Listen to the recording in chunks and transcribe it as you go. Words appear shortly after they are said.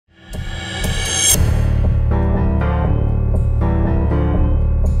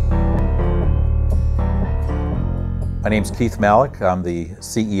My name's Keith Malek. I'm the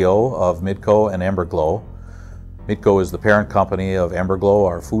CEO of Midco and EmberGlo. Midco is the parent company of EmberGlo,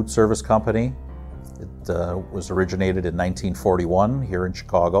 our food service company. It was originated in 1941 here in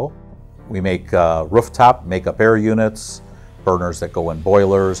Chicago. We make rooftop makeup air units, burners that go in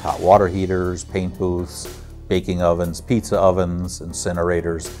boilers, hot water heaters, paint booths, baking ovens, pizza ovens,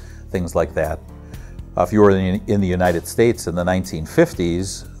 incinerators, things like that. If you were in the United States in the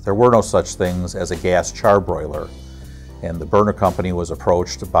 1950s, there were no such things as a gas charbroiler. And the burner company was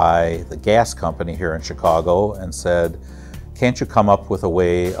approached by the gas company here in Chicago and said, can't you come up with a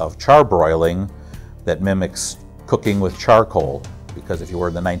way of charbroiling that mimics cooking with charcoal? Because if you were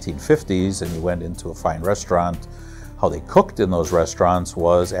in the 1950s and you went into a fine restaurant, how they cooked in those restaurants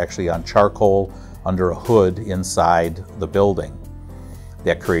was actually on charcoal under a hood inside the building.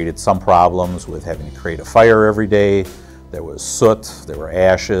 That created some problems with having to create a fire every day. There was soot, there were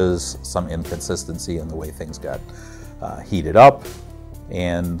ashes, some inconsistency in the way things got heated up,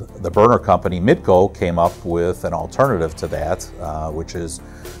 and the burner company Midco came up with an alternative to that, which is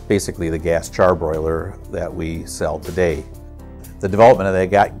basically the gas charbroiler that we sell today. The development of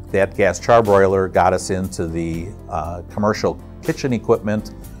that gas charbroiler got us into the commercial kitchen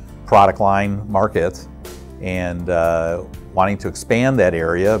equipment product line market, and wanting to expand that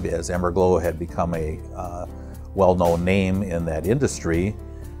area, as EmberGlo had become a well-known name in that industry,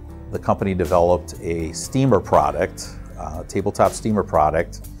 the company developed a steamer product, tabletop steamer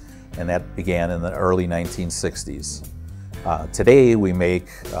product, and that began in the early 1960s. Today we make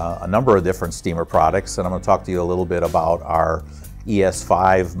a number of different steamer products, and I'm going to talk to you a little bit about our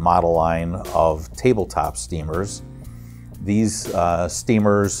ES5 model line of tabletop steamers. These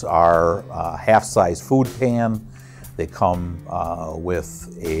steamers are a half-size food pan. They come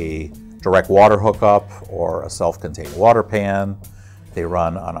with a direct water hookup or a self-contained water pan. They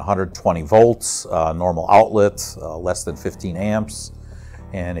run on 120 volts, normal outlet, less than 15 amps.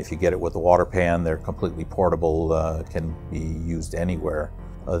 And if you get it with the water pan, they're completely portable, can be used anywhere.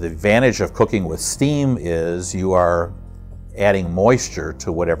 The advantage of cooking with steam is you are adding moisture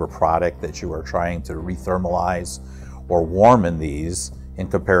to whatever product that you are trying to rethermalize or warm in these, in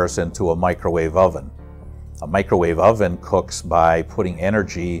comparison to a microwave oven. A microwave oven cooks by putting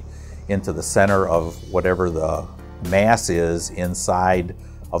energy into the center of whatever the mass is inside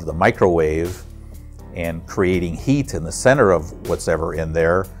of the microwave and creating heat in the center of what's ever in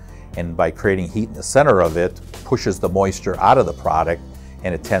there, and by creating heat in the center of it pushes the moisture out of the product,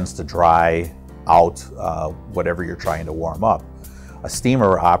 and it tends to dry out whatever you're trying to warm up. A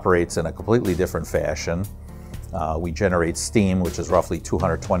steamer operates in a completely different fashion. We generate steam, which is roughly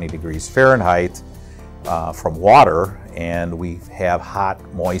 220 degrees Fahrenheit from water, and we have hot,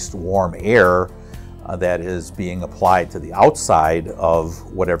 moist, warm air that is being applied to the outside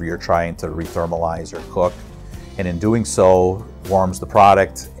of whatever you're trying to rethermalize or cook, and in doing so warms the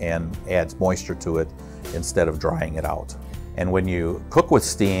product and adds moisture to it instead of drying it out. And when you cook with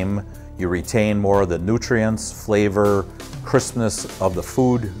steam, you retain more of the nutrients, flavor, crispness of the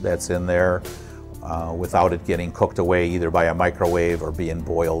food that's in there without it getting cooked away either by a microwave or being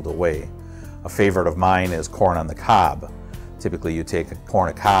boiled away. A favorite of mine is corn on the cob. Typically you take a corn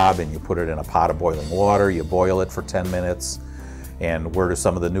on the cob and you put it in a pot of boiling water, you boil it for 10 minutes, and where do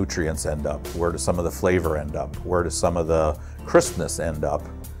some of the nutrients end up? Where does some of the flavor end up? Where does some of the crispness end up?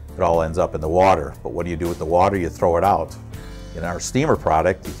 It all ends up in the water. But what do you do with the water? You throw it out. In our steamer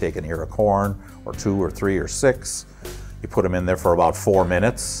product, you take an ear of corn, or 2 or 3 or 6, you put them in there for about 4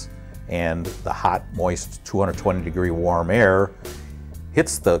 minutes, and the hot, moist, 220 degree warm air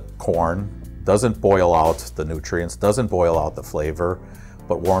hits the corn, doesn't boil out the nutrients, doesn't boil out the flavor,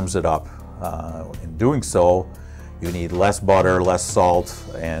 but warms it up. In doing so, you need less butter, less salt,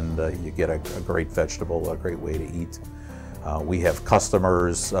 and you get a great vegetable, a great way to eat. We have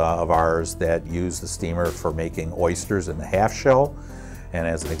customers of ours that use the steamer for making oysters in the half shell. And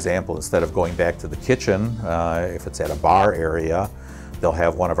as an example, instead of going back to the kitchen, if it's at a bar area, they'll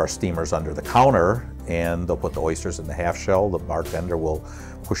have one of our steamers under the counter, and they'll put the oysters in the half shell. The bartender will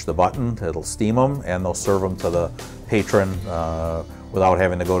push the button, it'll steam them, and they'll serve them to the patron without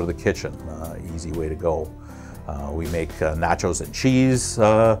having to go to the kitchen. Easy way to go. We make nachos and cheese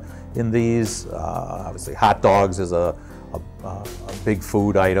in these. Obviously hot dogs is a big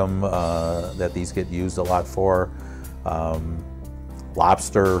food item that these get used a lot for.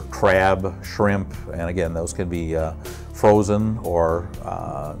 Lobster, crab, shrimp, and again, those can be frozen or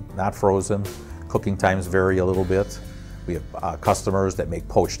not frozen. Cooking times vary a little bit. We have customers that make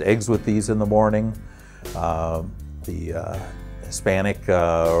poached eggs with these in the morning. The Hispanic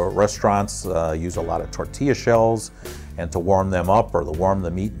restaurants use a lot of tortilla shells, and to warm them up or to warm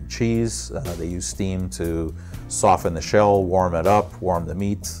the meat and cheese, they use steam to soften the shell, warm it up, warm the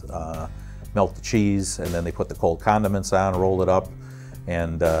meat, melt the cheese, and then they put the cold condiments on, roll it up.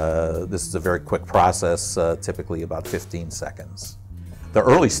 And this is a very quick process, typically about 15 seconds. The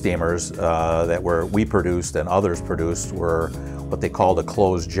early steamers that we produced and others produced were what they called a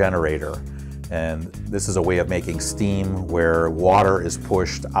closed generator. And this is a way of making steam where water is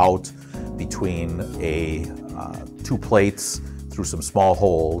pushed out between two plates through some small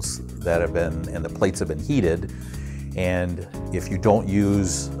holes that have been, and the plates have been heated. And if you don't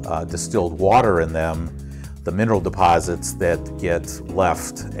use distilled water in them, the mineral deposits that get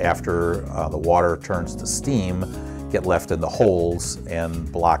left after the water turns to steam get left in the holes and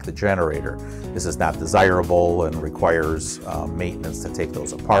block the generator. This is not desirable and requires maintenance to take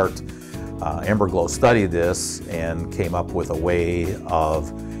those apart. EmberGlo studied this and came up with a way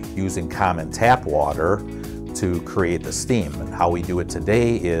of using common tap water to create the steam. And how we do it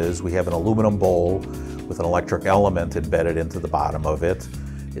today is we have an aluminum bowl with an electric element embedded into the bottom of it.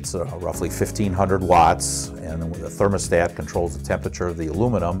 It's roughly 1,500 watts, and the thermostat controls the temperature of the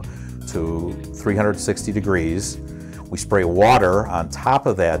aluminum to 360 degrees. We spray water on top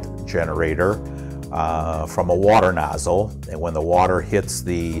of that generator from a water nozzle, and when the water hits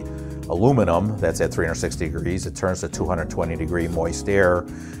the aluminum that's at 360 degrees, it turns to 220 degree moist air,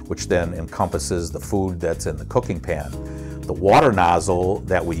 which then encompasses the food that's in the cooking pan. The water nozzle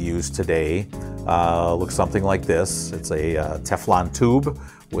that we use today looks something like this. It's a Teflon tube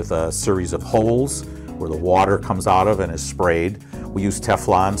with a series of holes where the water comes out of and is sprayed. We use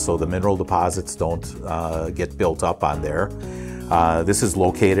Teflon so the mineral deposits don't get built up on there. This is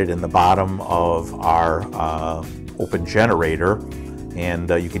located in the bottom of our open generator, and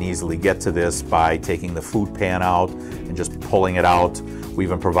you can easily get to this by taking the food pan out and just pulling it out. We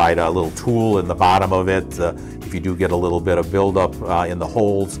even provide a little tool in the bottom of it. If you do get a little bit of buildup in the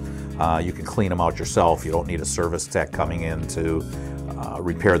holes, you can clean them out yourself. You don't need a service tech coming in to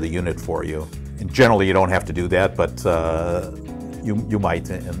repair the unit for you. And generally you don't have to do that, but you might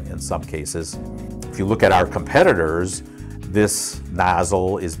in some cases. If you look at our competitors, this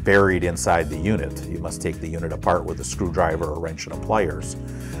nozzle is buried inside the unit. You must take the unit apart with a screwdriver, a wrench, and a pliers.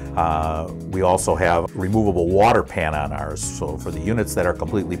 We also have removable water pan on ours. So for the units that are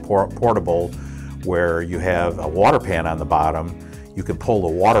completely portable, where you have a water pan on the bottom, you can pull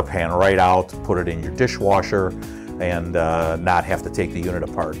the water pan right out, put it in your dishwasher, and not have to take the unit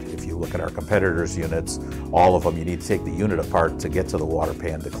apart. If you look at our competitors' units, all of them, you need to take the unit apart to get to the water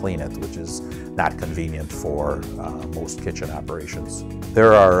pan to clean it, which is not convenient for most kitchen operations.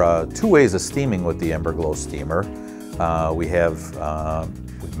 There are two ways of steaming with the EmberGlo steamer. We have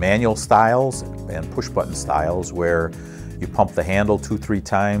manual styles and push-button styles where you pump the handle 2-3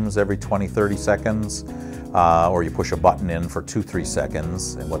 times every 20-30 seconds, or you push a button in for 2-3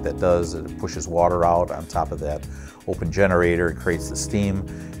 seconds, and what that does is it pushes water out on top of that open generator and creates the steam.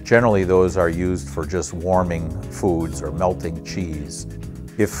 Generally those are used for just warming foods or melting cheese.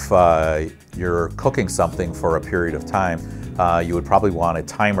 If you're cooking something for a period of time, you would probably want a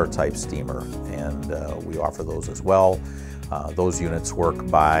timer type steamer, and we offer those as well. Those units work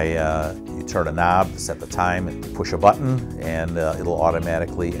by you turn a knob to set the time and push a button, and it'll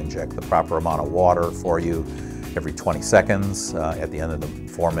automatically inject the proper amount of water for you every 20 seconds. At the end of the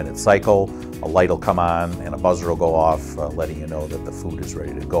 4-minute cycle, a light will come on and a buzzer will go off, letting you know that the food is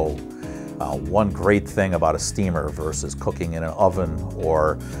ready to go. One great thing about a steamer versus cooking in an oven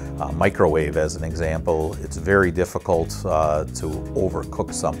or a microwave, as an example, it's very difficult to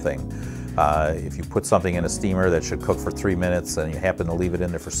overcook something. If you put something in a steamer that should cook for 3 minutes and you happen to leave it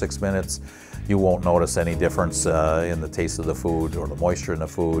in there for 6 minutes, you won't notice any difference in the taste of the food or the moisture in the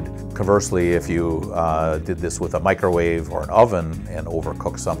food. Conversely, if you did this with a microwave or an oven and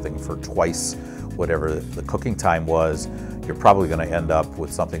overcooked something for twice whatever the cooking time was, you're probably going to end up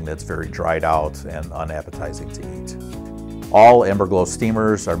with something that's very dried out and unappetizing to eat. All EmberGlo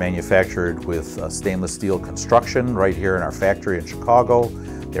steamers are manufactured with stainless steel construction right here in our factory in Chicago.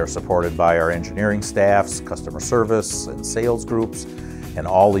 They are supported by our engineering staffs, customer service, and sales groups, and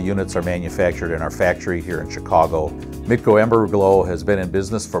all the units are manufactured in our factory here in Chicago. Midco EmberGlo has been in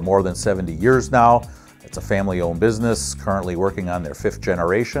business for more than 70 years now. It's a family-owned business, currently working on their 5th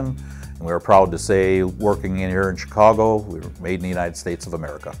generation, and we're proud to say, working in here in Chicago, we're made in the United States of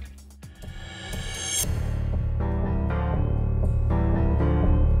America.